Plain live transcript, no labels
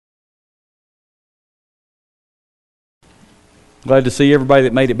Glad to see everybody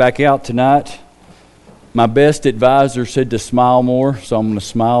that made it back out tonight. My best advisor said to smile more, so I'm going to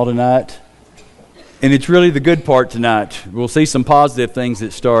smile tonight. And it's really the good part tonight. We'll see some positive things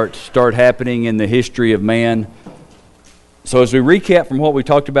that start happening in the history of man. So as we recap from what we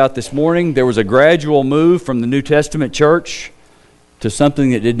talked about this morning, there was a gradual move from the New Testament church to something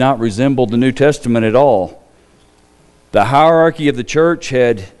that did not resemble the New Testament at all. The hierarchy of the church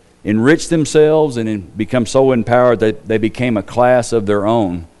had enriched themselves and become so empowered that they became a class of their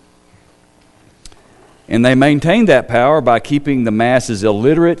own. And they maintained that power by keeping the masses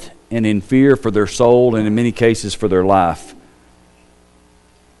illiterate and in fear for their soul and in many cases for their life.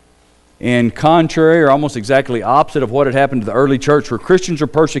 And contrary or almost exactly opposite of what had happened to the early church, where Christians were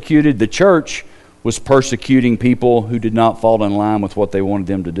persecuted, the church was persecuting people who did not fall in line with what they wanted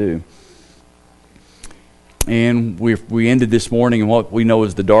them to do. And we ended this morning in what we know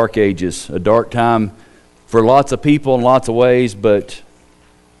as the Dark Ages, a dark time for lots of people in lots of ways, but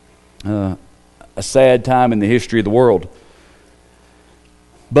a sad time in the history of the world.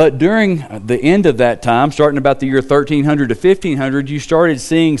 But during the end of that time, starting about the year 1300 to 1500, you started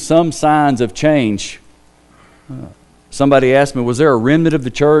seeing some signs of change. Somebody asked me, was there a remnant of the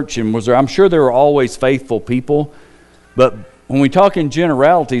church? And I'm sure there were always faithful people, but when we talk in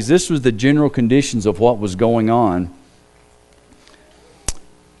generalities, this was the general conditions of what was going on.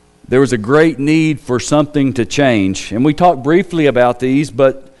 There was a great need for something to change. And we talked briefly about these,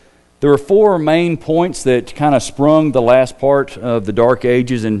 but there were four main points that kind of sprung the last part of the Dark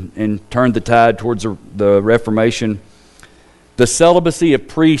Ages and turned the tide towards the Reformation. The celibacy of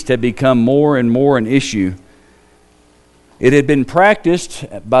priests had become more and more an issue. It had been practiced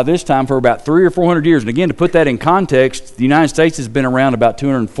by this time for about 300 or 400 years. And again, to put that in context, the United States has been around about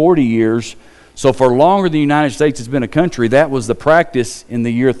 240 years. So for longer than the United States has been a country, that was the practice in the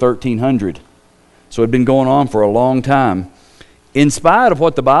year 1300. So it had been going on for a long time. In spite of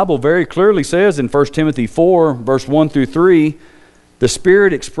what the Bible very clearly says in 1 Timothy 4, verse 1 through 3, the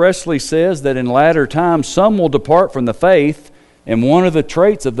Spirit expressly says that in latter times some will depart from the faith, and one of the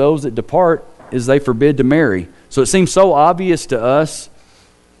traits of those that depart is they forbid to marry. So it seems so obvious to us,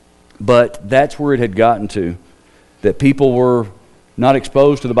 but that's where it had gotten to, that people were not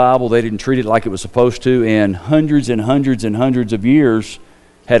exposed to the Bible, they didn't treat it like it was supposed to, and hundreds and hundreds and hundreds of years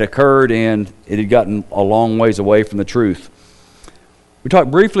had occurred, and it had gotten a long ways away from the truth. We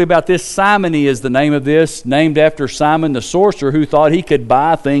talked briefly about this. Simony is the name of this, named after Simon the sorcerer, who thought he could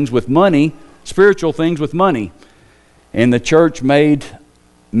buy things with money, spiritual things with money. And the church made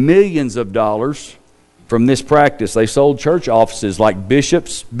millions of dollars from this practice. They sold church offices like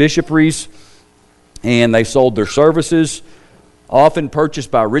bishoprics, and they sold their services, often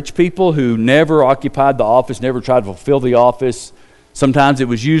purchased by rich people who never occupied the office, never tried to fulfill the office. Sometimes it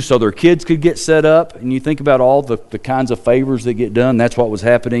was used so their kids could get set up, and you think about all the kinds of favors that get done. That's what was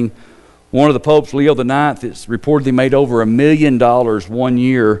happening. One of the popes, Leo IX, it's reportedly made over $1 million 1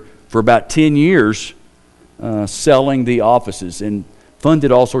 year for about 10 years selling the offices, and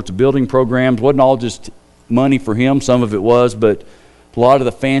funded all sorts of building programs. Wasn't all just money for him, some of it was, but a lot of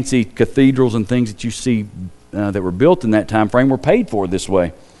the fancy cathedrals and things that you see that were built in that time frame were paid for this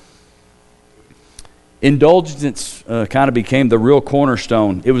way. Indulgence kind of became the real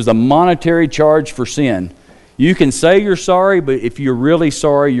cornerstone. It was a monetary charge for sin. You can say you're sorry, but if you're really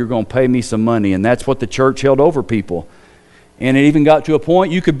sorry, you're going to pay me some money, and that's what the church held over people. And it even got to a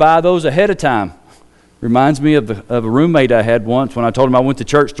point you could buy those ahead of time. Reminds me of a roommate I had once when I told him I went to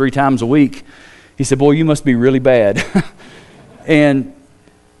church 3 times a week. He said, boy, you must be really bad. And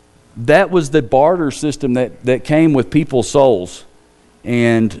that was the barter system that came with people's souls.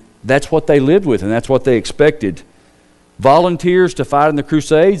 And that's what they lived with, and that's what they expected. Volunteers to fight in the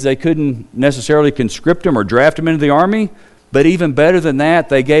Crusades, they couldn't necessarily conscript them or draft them into the army, but even better than that,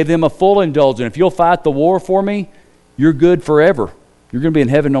 they gave them a full indulgence. If you'll fight the war for me, you're good forever. You're going to be in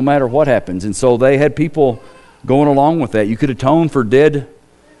heaven no matter what happens. And so they had people going along with that. You could atone for dead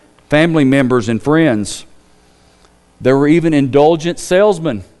family members and friends. There were even indulgent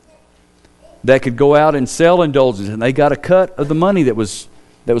salesmen that could go out and sell indulgences, and they got a cut of the money that was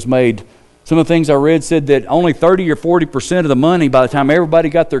made. Some of the things I read said that only 30 or 40% of the money, by the time everybody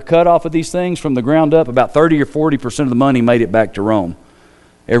got their cut off of these things from the ground up, about 30 or 40% of the money made it back to Rome.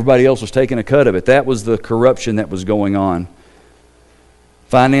 Everybody else was taking a cut of it. That was the corruption that was going on.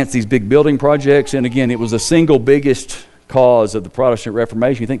 Finance these big building projects, and again, it was the single biggest cause of the Protestant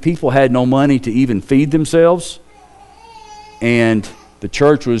Reformation. You think people had no money to even feed themselves, and the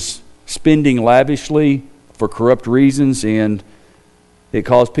church was spending lavishly for corrupt reasons, and it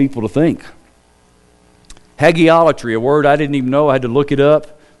caused people to think. Hagiolatry, a word I didn't even know. I had to look it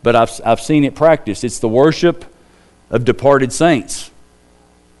up, but I've seen it practiced. It's the worship of departed saints,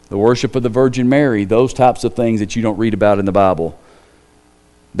 the worship of the Virgin Mary, those types of things that you don't read about in the Bible.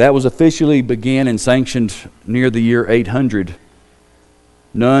 That was officially began and sanctioned near the year 800.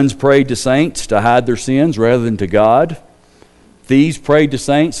 Nuns prayed to saints to hide their sins rather than to God. Thieves prayed to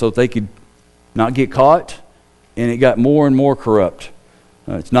saints so that they could not get caught, and it got more and more corrupt.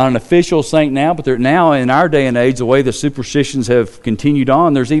 It's not an official saint now, but now in our day and age, the way the superstitions have continued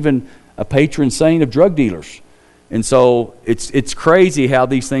on, there's even a patron saint of drug dealers. And so it's crazy how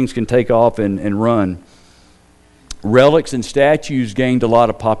these things can take off and run. Relics and statues gained a lot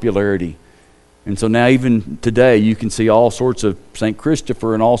of popularity. And so now even today you can see all sorts of St.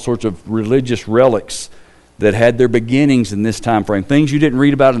 Christopher and all sorts of religious relics that had their beginnings in this time frame. Things you didn't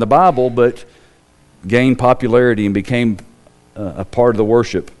read about in the Bible, but gained popularity and became a part of the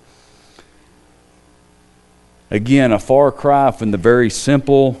worship. Again, a far cry from the very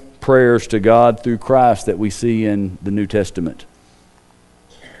simple prayers to God through Christ that we see in the New Testament.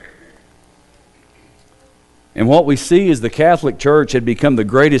 And what we see is the Catholic Church had become the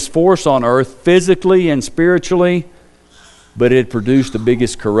greatest force on earth physically and spiritually, but it had produced the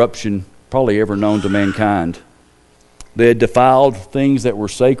biggest corruption probably ever known to mankind. They had defiled things that were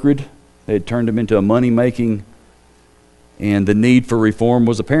sacred. They had turned them into a money-making, and the need for reform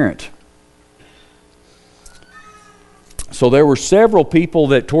was apparent. So there were several people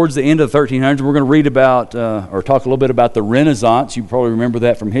that towards the end of the 1300s, we're going to read about or talk a little bit about the Renaissance. You probably remember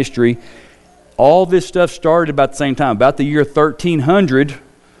that from history. All this stuff started about the same time, about the year 1300,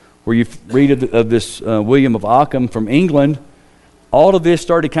 where you read of this William of Ockham from England. All of this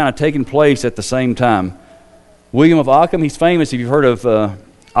started kind of taking place at the same time. William of Ockham, he's famous if you've heard of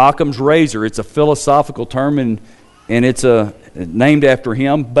Occam's razor. It's a philosophical term, and it's named after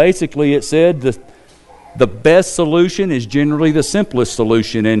him. Basically, it said the best solution is generally the simplest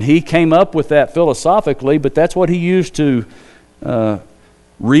solution, and he came up with that philosophically, but that's what he used to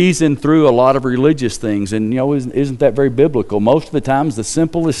reason through a lot of religious things. And isn't that very biblical? Most of the times the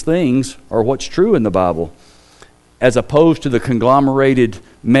simplest things are what's true in the Bible, as opposed to the conglomerated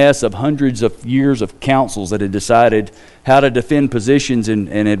mess of hundreds of years of councils that had decided how to defend positions and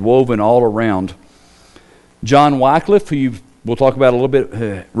had woven all around. John Wycliffe, who we'll talk about a little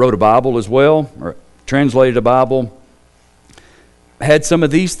bit, wrote a Bible as well, or translated a Bible, had some of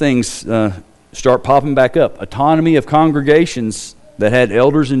these things start popping back up. Autonomy of congregations that had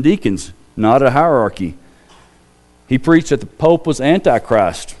elders and deacons, not a hierarchy. He preached that the Pope was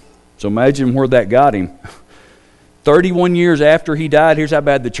Antichrist. So imagine where that got him. 31 years after he died, here's how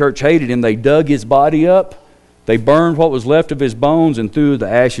bad the church hated him. They dug his body up, they burned what was left of his bones, and threw the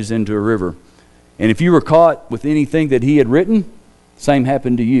ashes into a river. And if you were caught with anything that he had written, same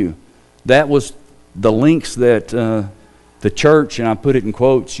happened to you. That was the links that the church, and I put it in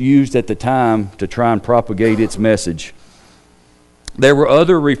quotes, used at the time to try and propagate its message. There were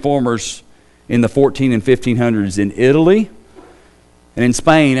other reformers in the 14 and 1500s in Italy and in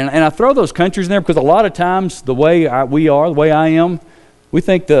Spain. And I throw those countries in there because a lot of times the way I am, we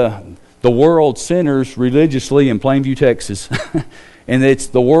think the world centers religiously in Plainview, Texas. And it's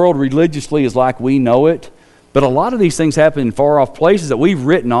the world religiously is like we know it. But a lot of these things happen in far-off places that we've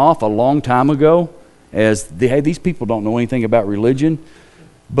written off a long time ago as, hey, these people don't know anything about religion.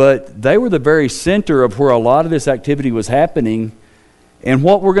 But they were the very center of where a lot of this activity was happening. And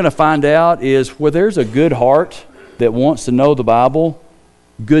what we're going to find out is where there's a good heart that wants to know the Bible,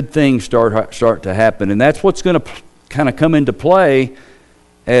 good things start to happen. And that's what's going to kind of come into play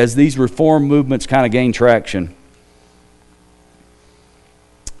as these reform movements kind of gain traction.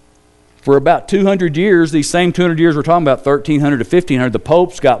 For about 200 years, these same 200 years we're talking about, 1300 to 1500, the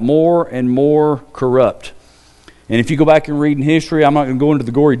popes got more and more corrupt. And if you go back and read in history, I'm not going to go into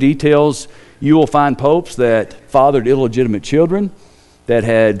the gory details, you will find popes that fathered illegitimate children, that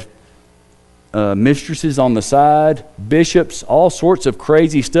had mistresses on the side, bishops, all sorts of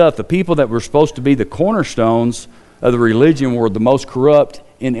crazy stuff. The people that were supposed to be the cornerstones of the religion were the most corrupt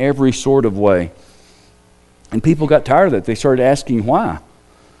in every sort of way. And people got tired of it. They started asking why.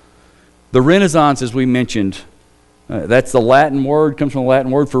 The Renaissance, as we mentioned, that's the Latin word, comes from the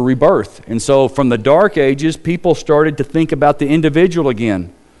Latin word for rebirth. And so from the Dark Ages, people started to think about the individual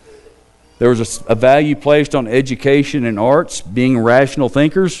again. There was a value placed on education and arts, being rational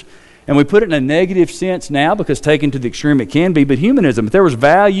thinkers. And we put it in a negative sense now because taken to the extreme it can be, but humanism. But there was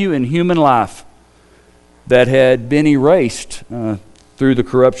value in human life that had been erased through the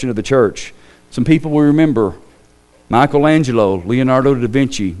corruption of the church. Some people we remember, Michelangelo, Leonardo da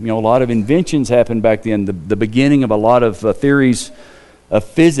Vinci. A lot of inventions happened back then, the beginning of a lot of theories of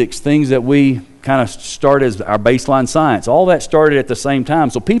physics, things that we kind of start as our baseline science. All that started at the same time.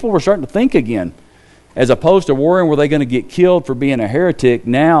 So people were starting to think again. As opposed to worrying were they going to get killed for being a heretic,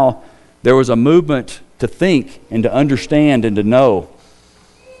 now there was a movement to think and to understand and to know.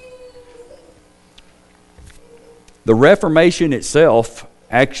 The Reformation itself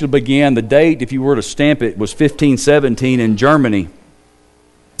actually began, the date, if you were to stamp it, was 1517 in Germany.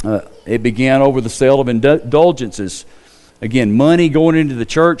 It began over the sale of indulgences. Again, money going into the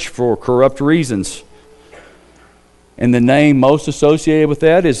church for corrupt reasons. And the name most associated with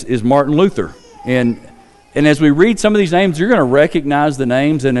that is Martin Luther. And as we read some of these names, you're going to recognize the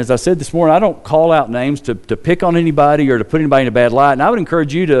names. And as I said this morning, I don't call out names to pick on anybody or to put anybody in a bad light. And I would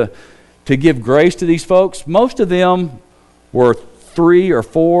encourage you to give grace to these folks. Most of them were 3 or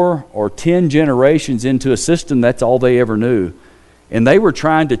 4 or 10 generations into a system. That's all they ever knew. And they were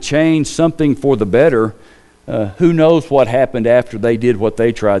trying to change something for the better. Who knows what happened after they did what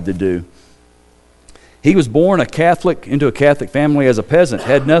they tried to do. He was born into a Catholic family as a peasant,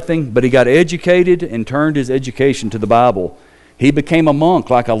 had nothing, but he got educated and turned his education to the Bible. He became a monk,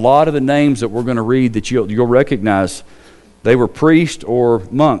 like a lot of the names that we're going to read that you'll recognize. They were priests or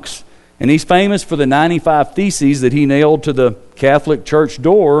monks. And he's famous for the 95 Theses that he nailed to the Catholic Church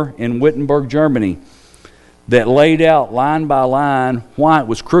door in Wittenberg, Germany, that laid out line by line why it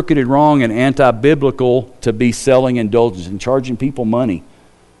was crooked and wrong and anti-biblical to be selling indulgences and charging people money.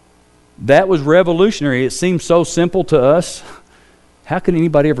 That was revolutionary. It seems so simple to us. How can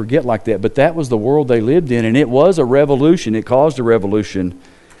anybody ever get like that? But that was the world they lived in, and it was a revolution. It caused a revolution.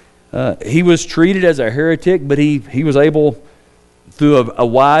 He was treated as a heretic, but he was able, through a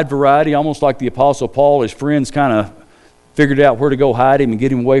wide variety, almost like the Apostle Paul, his friends kind of figured out where to go hide him and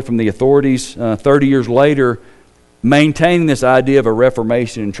get him away from the authorities. 30 years later, maintaining this idea of a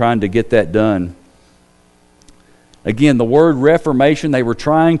reformation and trying to get that done. Again, the word reformation, they were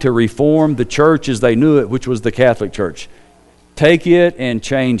trying to reform the church as they knew it, which was the Catholic Church. Take it and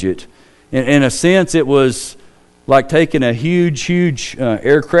change it. In a sense, it was like taking a huge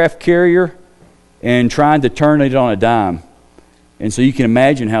aircraft carrier and trying to turn it on a dime. And so you can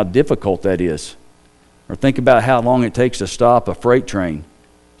imagine how difficult that is. Or think about how long it takes to stop a freight train.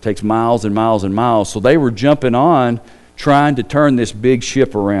 It takes miles and miles and miles. So they were jumping on, trying to turn this big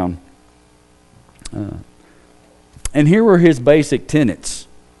ship around. And here were his basic tenets: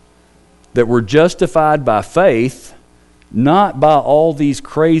 that we're justified by faith, not by all these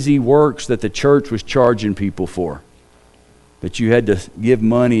crazy works that the church was charging people for. That you had to give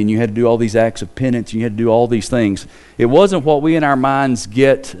money and you had to do all these acts of penance and you had to do all these things. It wasn't what we in our minds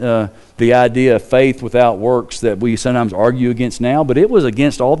get the idea of faith without works that we sometimes argue against now, but it was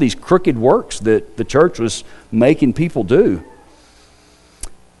against all these crooked works that the church was making people do.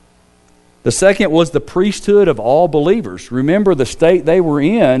 The second was the priesthood of all believers. Remember, the state they were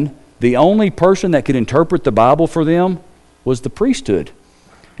in, the only person that could interpret the Bible for them was the priesthood.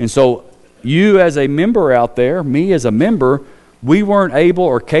 And so you as a member out there, me as a member, we weren't able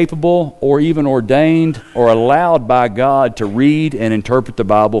or capable or even ordained or allowed by God to read and interpret the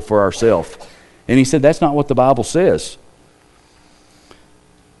Bible for ourselves. And he said that's not what the Bible says.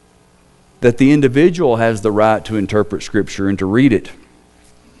 That the individual has the right to interpret Scripture and to read it.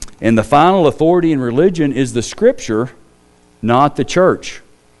 And the final authority in religion is the Scripture, not the church.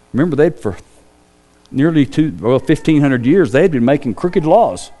 Remember, for nearly 1,500 years, they had been making crooked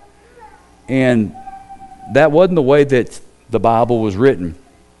laws. And that wasn't the way that the Bible was written.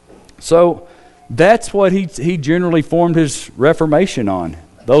 So that's what he generally formed his Reformation on,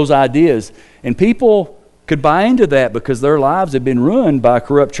 those ideas. And people could buy into that because their lives had been ruined by a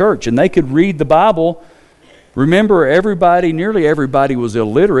corrupt church. And they could read the Bible. Remember, nearly everybody was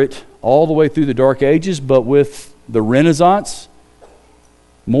illiterate all the way through the Dark Ages, but with the Renaissance,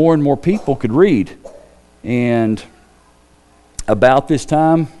 more and more people could read. And about this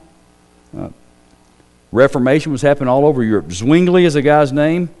time, Reformation was happening all over Europe. Zwingli is a guy's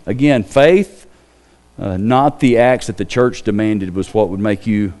name. Again, faith, not the acts that the church demanded, was what would make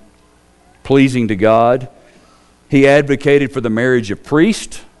you pleasing to God. He advocated for the marriage of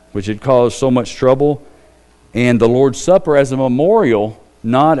priests, which had caused so much trouble, and the Lord's Supper as a memorial,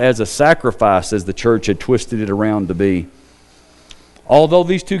 not as a sacrifice as the church had twisted it around to be. Although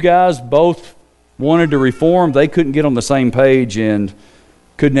these two guys both wanted to reform, they couldn't get on the same page and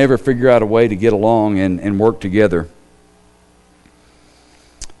could never figure out a way to get along and work together.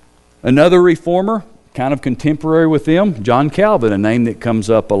 Another reformer, kind of contemporary with them, John Calvin, a name that comes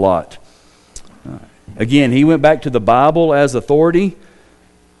up a lot. Again, he went back to the Bible as authority,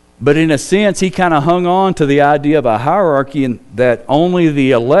 but in a sense, he kind of hung on to the idea of a hierarchy and that only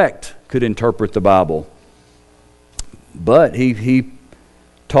the elect could interpret the Bible. But he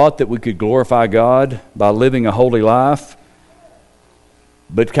taught that we could glorify God by living a holy life.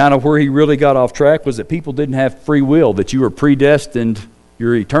 But kind of where he really got off track was that people didn't have free will, that you were predestined,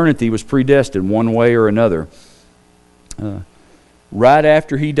 your eternity was predestined one way or another. Right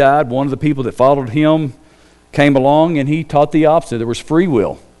after he died, one of the people that followed him came along and he taught the opposite. There was free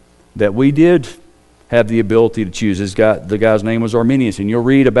will, that we did have the ability to choose. The guy's name was Arminius, and you'll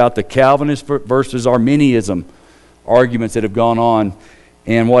read about the Calvinist versus Arminianism arguments that have gone on.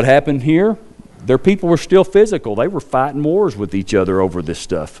 And what happened here, their people were still physical. They were fighting wars with each other over this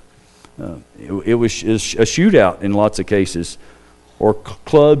stuff. It was a shootout in lots of cases, or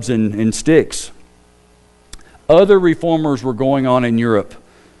clubs and sticks. Other reformers were going on in Europe.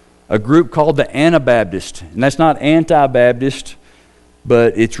 A group called the Anabaptist, and that's not anti-Baptist,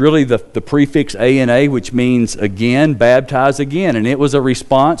 but it's really the prefix A-N-A, which means again, baptize again. And it was a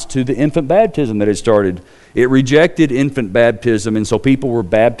response to the infant baptism that had started. It rejected infant baptism, and so people were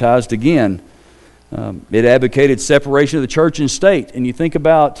baptized again. It advocated separation of the church and state. And we think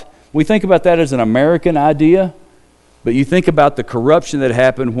about that as an American idea, but you think about the corruption that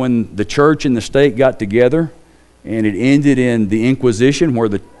happened when the church and the state got together, and it ended in the Inquisition, where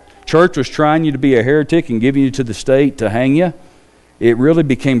the church was trying you to be a heretic and giving you to the state to hang you. It really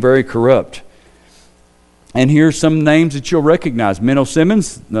became very corrupt. And here's some names that you'll recognize. Menno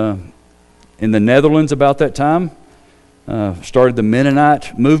Simons, in the Netherlands about that time, started the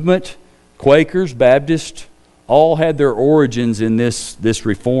Mennonite movement. Quakers, Baptists, all had their origins in this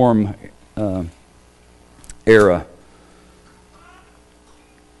reform era.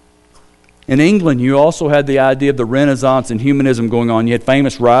 In England, you also had the idea of the Renaissance and humanism going on. You had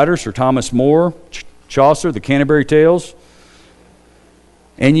famous writers, Sir Thomas More, Chaucer, the Canterbury Tales.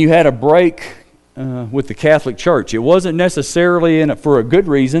 And you had a break with the Catholic Church. It wasn't necessarily for a good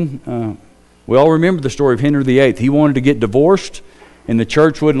reason. We all remember the story of Henry VIII. He wanted to get divorced, and the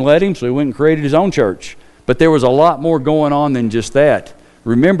church wouldn't let him, so he went and created his own church. But there was a lot more going on than just that.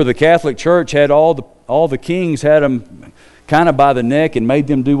 Remember, the Catholic Church had all the kings had them kind of by the neck and made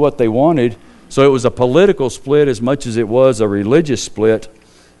them do what they wanted. So it was a political split as much as it was a religious split.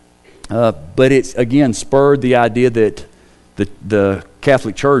 But it's, again, spurred the idea that the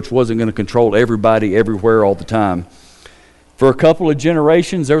Catholic Church wasn't going to control everybody everywhere all the time. For a couple of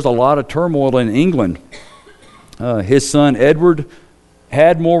generations, there was a lot of turmoil in England. His son Edward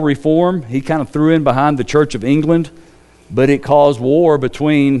had more reform. He kind of threw in behind the Church of England, but it caused war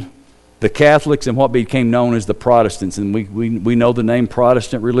between the Catholics and what became known as the Protestants. And we know the name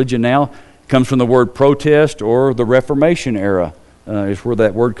Protestant religion now. It comes from the word protest, or the Reformation era is where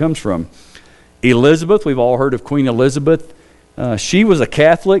that word comes from. Elizabeth, we've all heard of Queen Elizabeth. She was a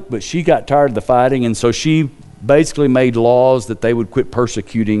Catholic, but she got tired of the fighting, and so she basically made laws that they would quit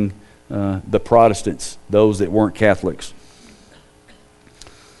persecuting the Protestants, those that weren't Catholics.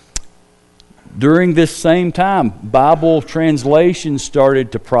 During this same time, Bible translations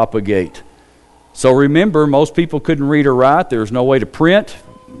started to propagate. So remember, most people couldn't read or write. There was no way to print.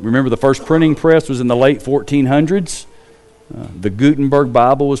 Remember, the first printing press was in the late 1400s. The Gutenberg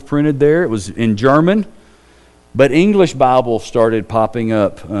Bible was printed there. It was in German. But English Bibles started popping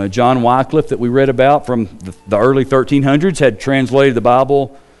up. John Wycliffe, that we read about from the early 1300s, had translated the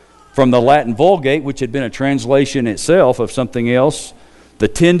Bible from the Latin Vulgate, which had been a translation itself of something else. The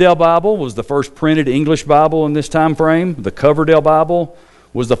Tyndale Bible was the first printed English Bible in this time frame. The Coverdale Bible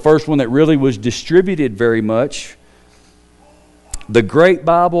was the first one that really was distributed very much. The Great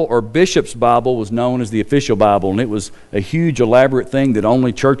Bible, or Bishop's Bible, was known as the official Bible, and it was a huge, elaborate thing that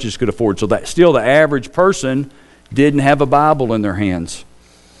only churches could afford. So that still the average person didn't have a Bible in their hands.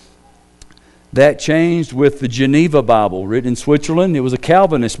 That changed with the Geneva Bible, written in Switzerland. It was a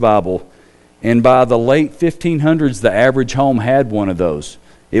Calvinist Bible. And by the late 1500s, the average home had one of those.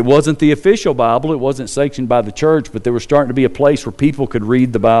 It wasn't the official Bible. It wasn't sanctioned by the church, but there was starting to be a place where people could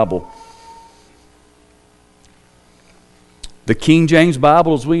read the Bible. The King James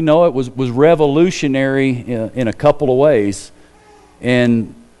Bible, as we know it, was revolutionary in a couple of ways.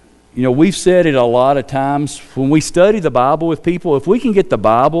 And, you know, we've said it a lot of times. When we study the Bible with people, if we can get the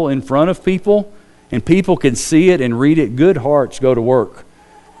Bible in front of people and people can see it and read it, good hearts go to work.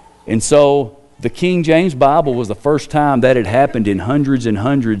 And so the King James Bible was the first time that had happened in hundreds and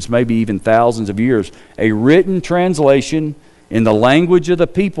hundreds, maybe even thousands of years. A written translation in the language of the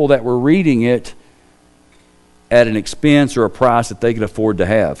people that were reading it at an expense or a price that they could afford to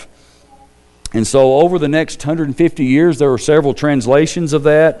have. And so over the next 150 years, there were several translations of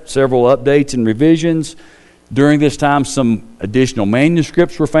that, several updates and revisions. During this time, some additional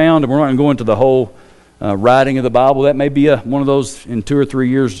manuscripts were found, and we're not going to go into the whole writing of the Bible. That may be one of those in 2 or 3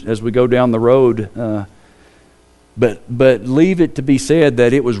 years as we go down the road. But leave it to be said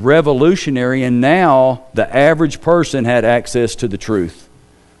that it was revolutionary, and now the average person had access to the truth.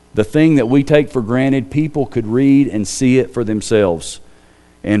 The thing that we take for granted, people could read and see it for themselves.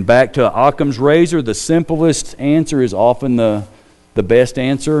 And back to Occam's razor, the simplest answer is often the best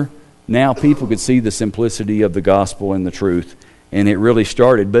answer. Now people could see the simplicity of the gospel and the truth, and it really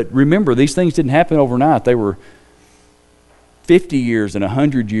started. But remember, these things didn't happen overnight. They were 50 years and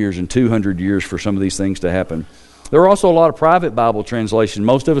 100 years and 200 years for some of these things to happen. There are also a lot of private Bible translations.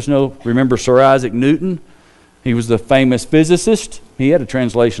 Most of us remember Sir Isaac Newton. He was the famous physicist. He had a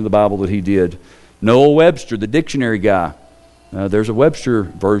translation of the Bible that he did. Noah Webster, the dictionary guy. There's a Webster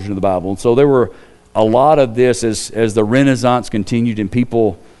version of the Bible. And so there were a lot of this as the Renaissance continued and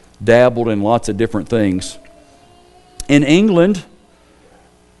people dabbled in lots of different things. In England,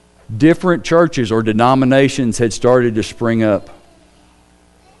 different churches or denominations had started to spring up.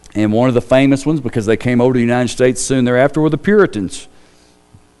 And one of the famous ones, because they came over to the United States soon thereafter, were the Puritans.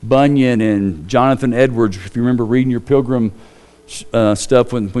 Bunyan and Jonathan Edwards, if you remember reading your Pilgrim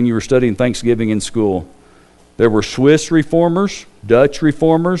stuff when you were studying Thanksgiving in school. There were Swiss reformers, Dutch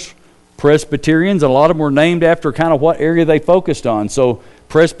reformers, Presbyterians. A lot of them were named after kind of what area they focused on. So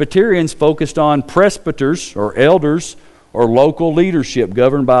Presbyterians focused on presbyters or elders or local leadership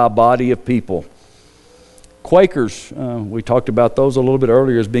governed by a body of people. Quakers, we talked about those a little bit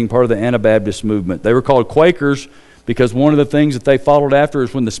earlier as being part of the Anabaptist movement. They were called Quakers because one of the things that they followed after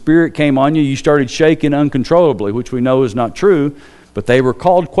is when the Spirit came on you, you started shaking uncontrollably, which we know is not true, but they were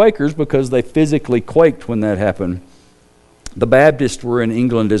called Quakers because they physically quaked when that happened. The Baptists were in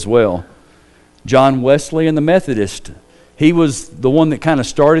England as well. John Wesley and the Methodists, he was the one that kind of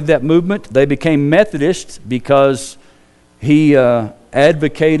started that movement. They became Methodists because he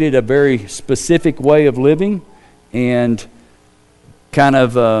advocated a very specific way of living, and kind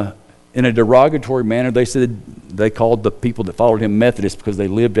of in a derogatory manner, they called the people that followed him Methodists because they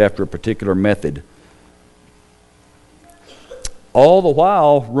lived after a particular method. All the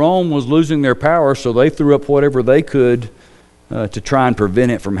while, Rome was losing their power, so they threw up whatever they could to try and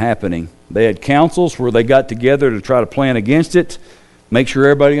prevent it from happening. They had councils where they got together to try to plan against it, make sure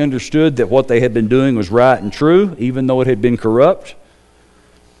everybody understood that what they had been doing was right and true, even though it had been corrupt.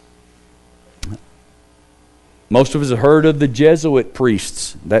 Most of us have heard of the Jesuit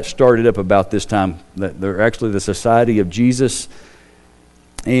priests. That started up about this time. They're actually the Society of Jesus,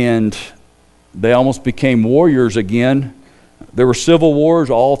 and they almost became warriors again. There were civil wars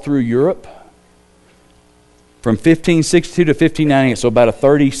all through Europe. From 1562 to 1598, so about a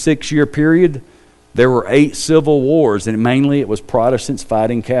 36-year period, there were 8 civil wars, and mainly it was Protestants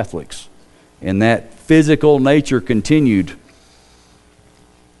fighting Catholics. And that physical nature continued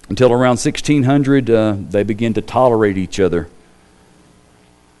until around 1600, they began to tolerate each other.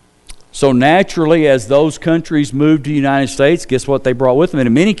 So naturally, as those countries moved to the United States, guess what they brought with them? And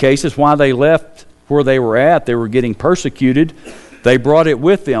in many cases, while they left where they were getting persecuted. They brought it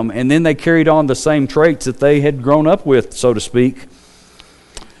with them, and then they carried on the same traits that they had grown up with, so to speak.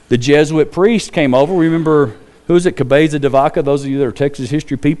 The Jesuit priest came over. Remember, who was it? Cabeza de Vaca. Those of you that are Texas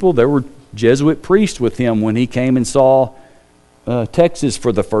history people, there were Jesuit priests with him when he came and saw Texas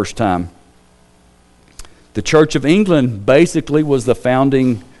for the first time. The Church of England basically was the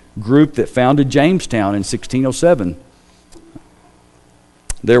founding group that founded Jamestown in 1607.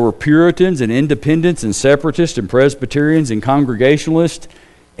 There were Puritans and Independents and Separatists and Presbyterians and Congregationalists.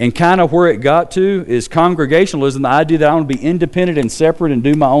 And kind of where it got to is Congregationalism, the idea that I want to be independent and separate and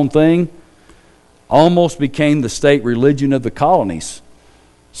do my own thing, almost became the state religion of the colonies.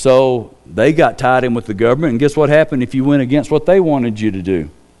 So they got tied in with the government, and guess what happened if you went against what they wanted you to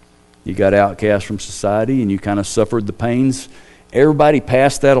do? You got outcast from society, and you kind of suffered the pains. Everybody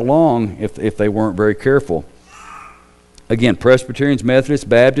passed that along if they weren't very careful. Again, Presbyterians, Methodists,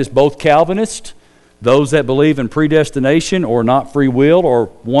 Baptists, both Calvinists, those that believe in predestination or not free will,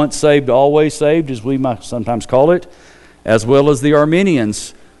 or once saved, always saved, as we might sometimes call it, as well as the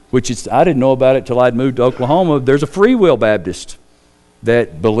Arminians, I didn't know about it till I'd moved to Oklahoma. There's a free will Baptist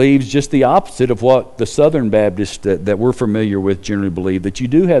that believes just the opposite of what the Southern Baptists that we're familiar with generally believe, that you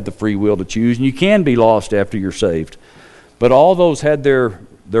do have the free will to choose and you can be lost after you're saved. But all those had their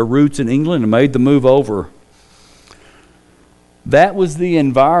roots in England and made the move over. That was the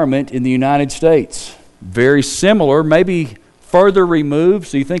environment in the United States. Very similar, maybe further removed.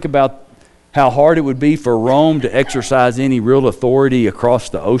 So you think about how hard it would be for Rome to exercise any real authority across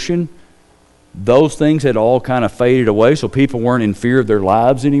the ocean. Those things had all kind of faded away, so people weren't in fear of their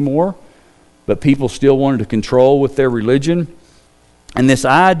lives anymore. But people still wanted to control with their religion. And this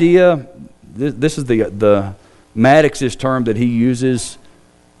idea, this is the Maddox's term that he uses,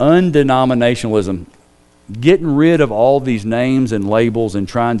 undenominationalism. Getting rid of all these names and labels and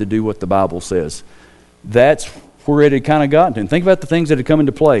trying to do what the Bible says. That's where it had kind of gotten to. And think about the things that had come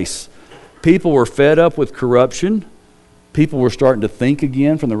into place. People were fed up with corruption. People were starting to think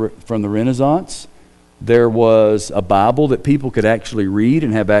again from the Renaissance. There was a Bible that people could actually read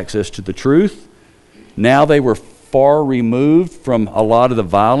and have access to the truth. Now they were far removed from a lot of the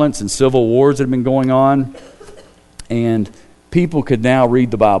violence and civil wars that had been going on, and people could now read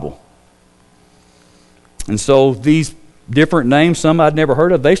the Bible. And so these different names, some I'd never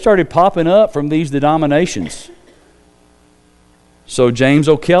heard of, they started popping up from these denominations. So James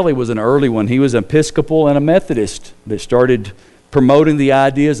O'Kelly was an early one. He was an Episcopal and a Methodist that started promoting the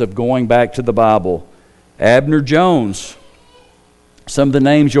ideas of going back to the Bible. Abner Jones. Some of the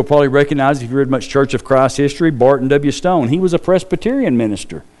names you'll probably recognize if you read much Church of Christ history. Barton W. Stone. He was a Presbyterian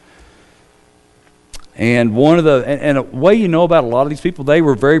minister. And a way you know about a lot of these people, they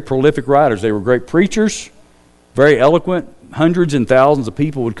were very prolific writers. They were great preachers, very eloquent. Hundreds and thousands of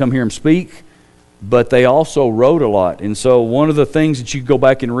people would come here and speak, but they also wrote a lot. And so one of the things that you go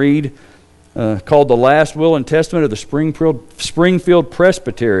back and read called The Last Will and Testament of the Springfield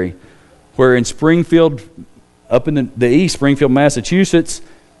Presbytery, where in Springfield, up in the east, Springfield, Massachusetts,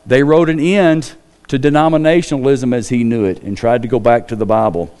 they wrote an end to denominationalism as he knew it and tried to go back to the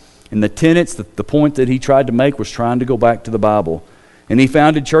Bible. And the tenets, the point that he tried to make was trying to go back to the Bible. And he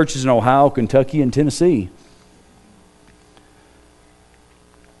founded churches in Ohio, Kentucky, and Tennessee.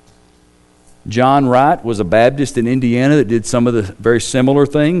 John Wright was a Baptist in Indiana that did some of the very similar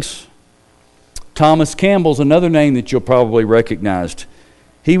things. Thomas Campbell's another name that you'll probably recognize.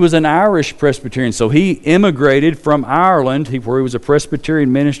 He was an Irish Presbyterian, so he immigrated from Ireland, where he was a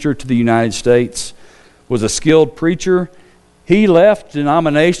Presbyterian minister, to the United States, was a skilled preacher. He left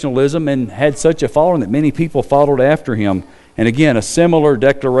denominationalism and had such a following that many people followed after him. And again, a similar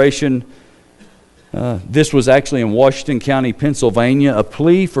declaration. This was actually in Washington County, Pennsylvania, a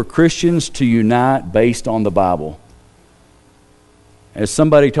plea for Christians to unite based on the Bible. As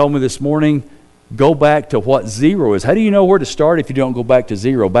somebody told me this morning, go back to what zero is. How do you know where to start if you don't go back to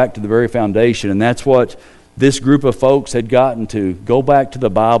zero, back to the very foundation? And that's what this group of folks had gotten to. Go back to the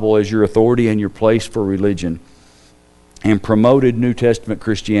Bible as your authority and your place for religion, and promoted New Testament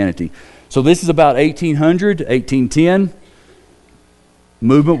Christianity. So this is about 1800, 1810.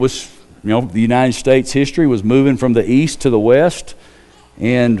 Movement was, the United States history was moving from the east to the west,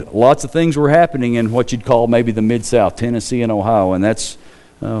 and lots of things were happening in what you'd call maybe the Mid-South, Tennessee and Ohio, and that's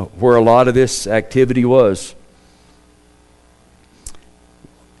where a lot of this activity was.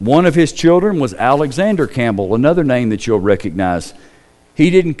 One of his children was Alexander Campbell, another name that you'll recognize. He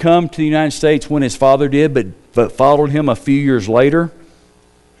didn't come to the United States when his father did, but followed him a few years later.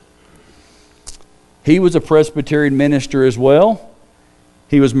 He was a Presbyterian minister as well.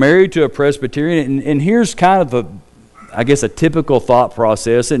 He was married to a Presbyterian, and here's kind of a typical thought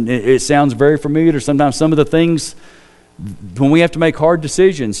process, and it sounds very familiar to sometimes some of the things when we have to make hard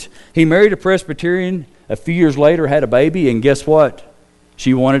decisions. He married a Presbyterian, a few years later had a baby, and guess what?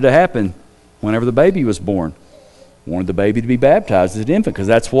 She wanted to happen whenever the baby was born. Wanted the baby to be baptized as an infant because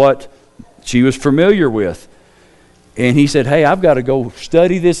that's what she was familiar with. And he said, hey, I've got to go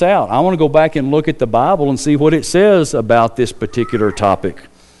study this out. I want to go back and look at the Bible and see what it says about this particular topic.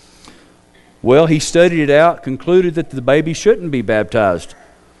 Well, he studied it out, concluded that the baby shouldn't be baptized.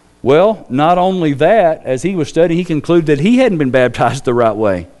 Well, not only that, as he was studying, he concluded that he hadn't been baptized the right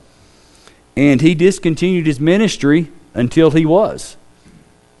way. And he discontinued his ministry until he was.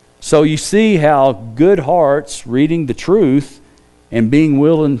 So you see how good hearts, reading the truth, and being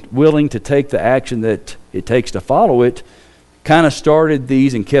willing to take the action that it takes to follow it, kind of started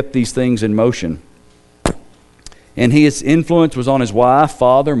these and kept these things in motion. And his influence was on his wife,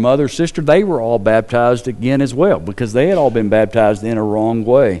 father, mother, sister. They were all baptized again as well because they had all been baptized in a wrong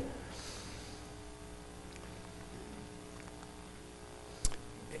way.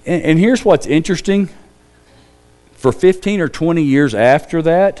 And here's what's interesting. For 15 or 20 years after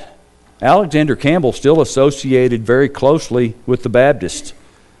that, Alexander Campbell still associated very closely with the Baptists.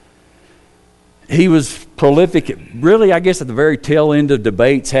 He was prolific. Really, I guess at the very tail end of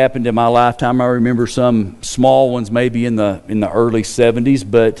debates happened in my lifetime. I remember some small ones maybe in the early 70s,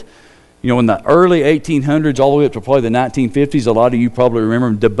 but in the early 1800s all the way up to probably the 1950s, a lot of you probably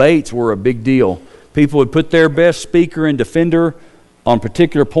remember, debates were a big deal. People would put their best speaker and defender on a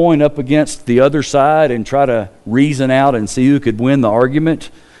particular point up against the other side and try to reason out and see who could win the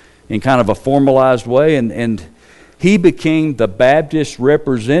argument in kind of a formalized way. And he became the Baptist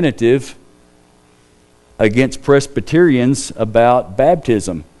representative against Presbyterians about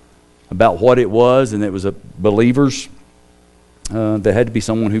baptism, about what it was, and it was believers. There had to be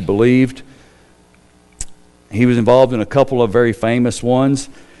someone who believed. He was involved in a couple of very famous ones.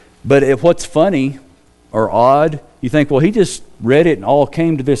 But what's funny, or odd. You think, well, he just read it and all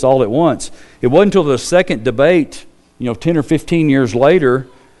came to this all at once. It wasn't until the second debate, 10 or 15 years later,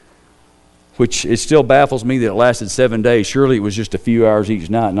 which it still baffles me that it lasted 7 days. Surely it was just a few hours each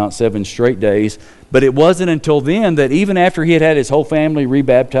night, not 7 straight days. But it wasn't until then that even after he had had his whole family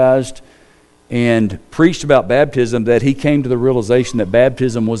rebaptized and preached about baptism, that he came to the realization that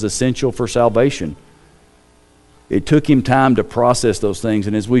baptism was essential for salvation. It took him time to process those things.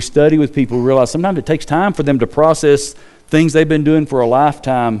 And as we study with people, we realize sometimes it takes time for them to process things they've been doing for a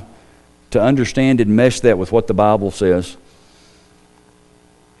lifetime, to understand and mesh that with what the Bible says.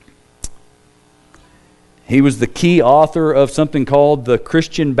 He was the key author of something called the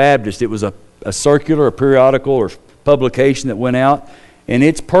Christian Baptist. It was a circular, a periodical, or publication that went out, and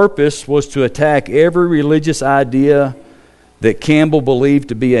its purpose was to attack every religious idea that Campbell believed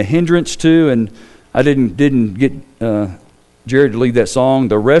to be a hindrance to, and I didn't get Jared to lead that song,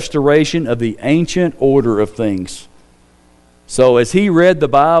 the restoration of the ancient order of things. So as he read the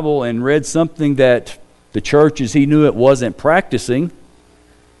Bible and read something that the church as he knew it wasn't practicing,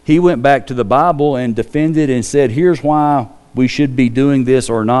 he went back to the Bible and defended and said, here's why we should be doing this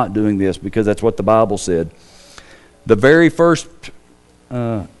or not doing this, because that's what the Bible said. The very first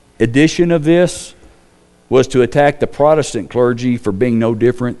edition of this was to attack the Protestant clergy for being no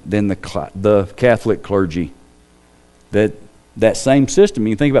different than the Catholic clergy. That same system,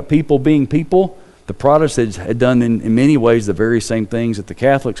 you think about people being people, the Protestants had done in many ways the very same things that the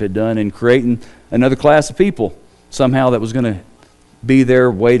Catholics had done in creating another class of people somehow that was going to be their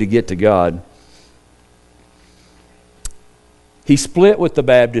way to get to God. He split with the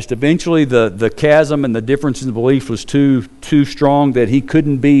Baptist. Eventually the chasm and the difference in belief was too strong that he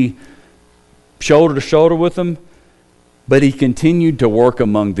couldn't be shoulder to shoulder with them, but he continued to work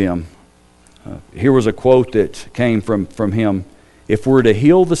among them. Here was a quote that came from him. If we're to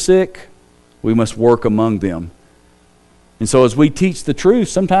heal the sick, we must work among them. And so as we teach the truth,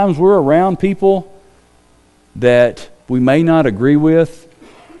 sometimes we're around people that we may not agree with,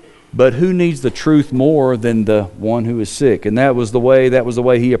 but who needs the truth more than the one who is sick? And that was the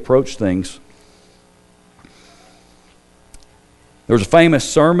way he approached things. There was a famous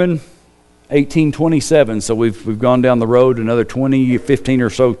sermon, 1827, so we've gone down the road another 15 or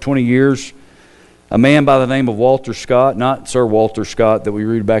so, 20 years. A man by the name of Walter Scott, not Sir Walter Scott that we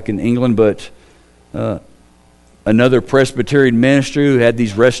read back in England, but another Presbyterian minister who had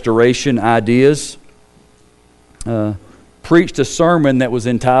these restoration ideas, preached a sermon that was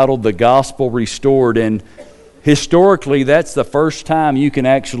entitled The Gospel Restored. And historically, that's the first time you can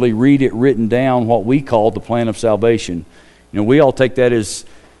actually read it written down, what we call the plan of salvation. We all take that as,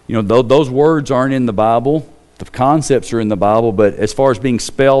 those words aren't in the Bible. The concepts are in the Bible, but as far as being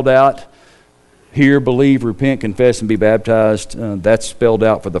spelled out, hear, believe, repent, confess, and be baptized, that's spelled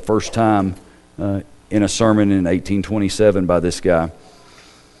out for the first time in a sermon in 1827 by this guy.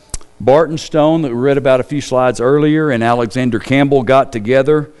 Barton Stone, that we read about a few slides earlier, and Alexander Campbell got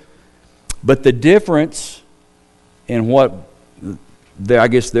together. But the difference in what, I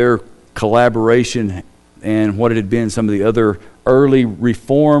guess, their collaboration and what it had been some of the other early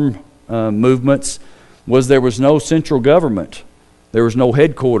reform movements was there was no central government. There was no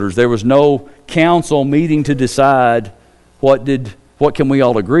headquarters. There was no council meeting to decide what can we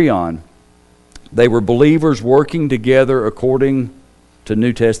all agree on. They were believers working together according to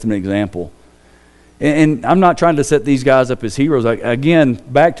New Testament example. And I'm not trying to set these guys up as heroes. Again,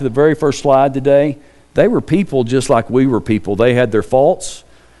 back to the very first slide today, they were people just like we were people. They had their faults.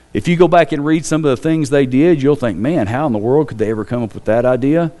 If you go back and read some of the things they did, you'll think, man, how in the world could they ever come up with that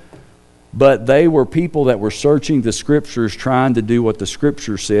idea? But they were people that were searching the Scriptures, trying to do what the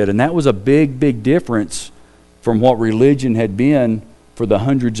Scriptures said. And that was a big, big difference from what religion had been for the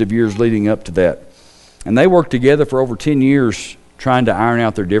hundreds of years leading up to that. And they worked together for over 10 years trying to iron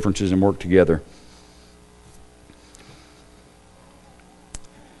out their differences and work together.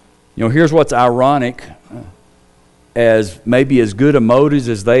 Here's what's ironic. As maybe as good a motives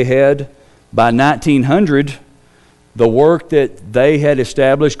as they had, by 1900, the work that they had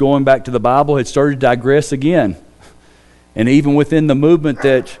established going back to the Bible had started to digress again. And even within the movement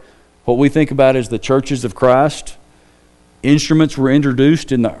that what we think about as the churches of Christ, instruments were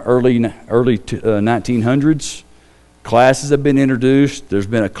introduced in the early 1900s. Classes have been introduced. There's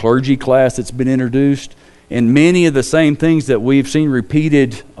been a clergy class that's been introduced. And many of the same things that we've seen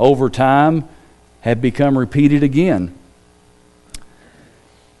repeated over time have become repeated again.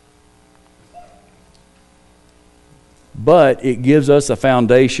 But it gives us a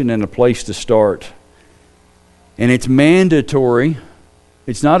foundation and a place to start. And it's mandatory.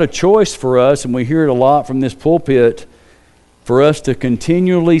 It's not a choice for us, and we hear it a lot from this pulpit. for us to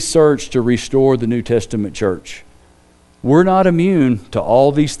continually search to restore the New Testament church. We're not immune to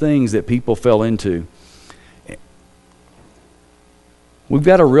all these things that people fell into. We've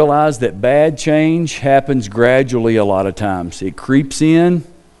got to realize that bad change happens gradually a lot of times. It creeps in.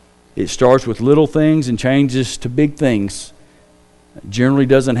 It starts with little things and changes to big things. It generally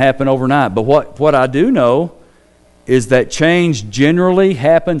doesn't happen overnight. But what I do know is that change generally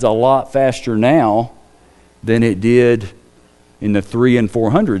happens a lot faster now than it did in the 300s and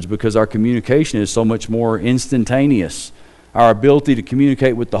 400s, because our communication is so much more instantaneous. Our ability to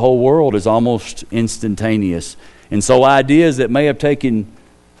communicate with the whole world is almost instantaneous. And so ideas that may have taken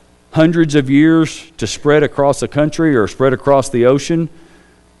hundreds of years to spread across a country or spread across the ocean,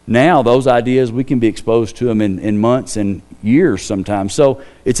 now those ideas, we can be exposed to them in months and years sometimes. So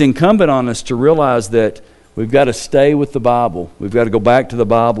it's incumbent on us to realize that we've got to stay with the Bible. We've got to go back to the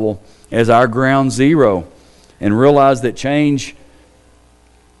Bible as our ground zero and realize that change,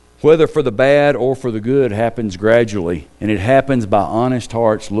 whether for the bad or for the good, happens gradually. And it happens by honest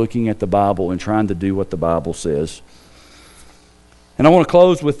hearts looking at the Bible and trying to do what the Bible says. And I want to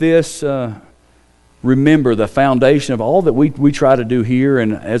close with this. Remember the foundation of all that we try to do here,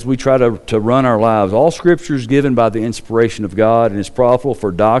 and as we try to run our lives. All Scripture is given by the inspiration of God and is profitable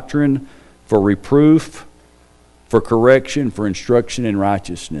for doctrine, for reproof, for correction, for instruction in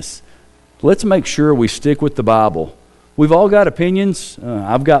righteousness. Let's make sure we stick with the Bible. We've all got opinions.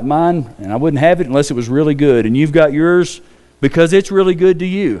 I've got mine, and I wouldn't have it unless it was really good. And you've got yours because it's really good to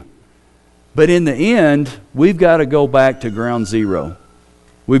you. But in the end, we've got to go back to ground zero.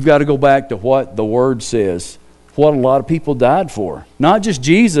 We've got to go back to what the Word says, what a lot of people died for. Not just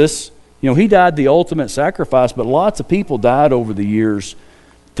Jesus. He died the ultimate sacrifice, but lots of people died over the years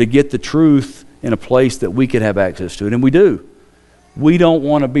to get the truth in a place that we could have access to it. And we do. We don't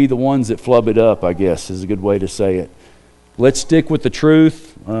want to be the ones that flub it up, I guess, is a good way to say it. Let's stick with the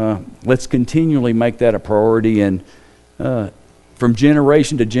truth. Let's continually make that a priority. And from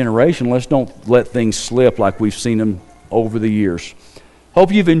generation to generation, let's don't let things slip like we've seen them over the years.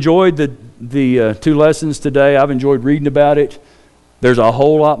 Hope you've enjoyed the two lessons today. I've enjoyed reading about it. There's a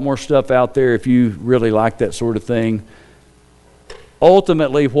whole lot more stuff out there if you really like that sort of thing.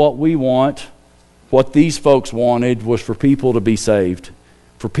 Ultimately, what we want, what these folks wanted, was for people to be saved,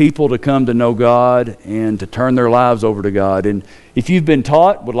 for people to come to know God and to turn their lives over to God. And if you've been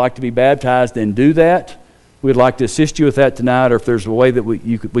taught, would like to be baptized, then do that. We'd like to assist you with that tonight, or if there's a way that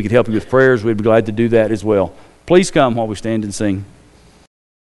we could help you with prayers, we'd be glad to do that as well. Please come while we stand and sing.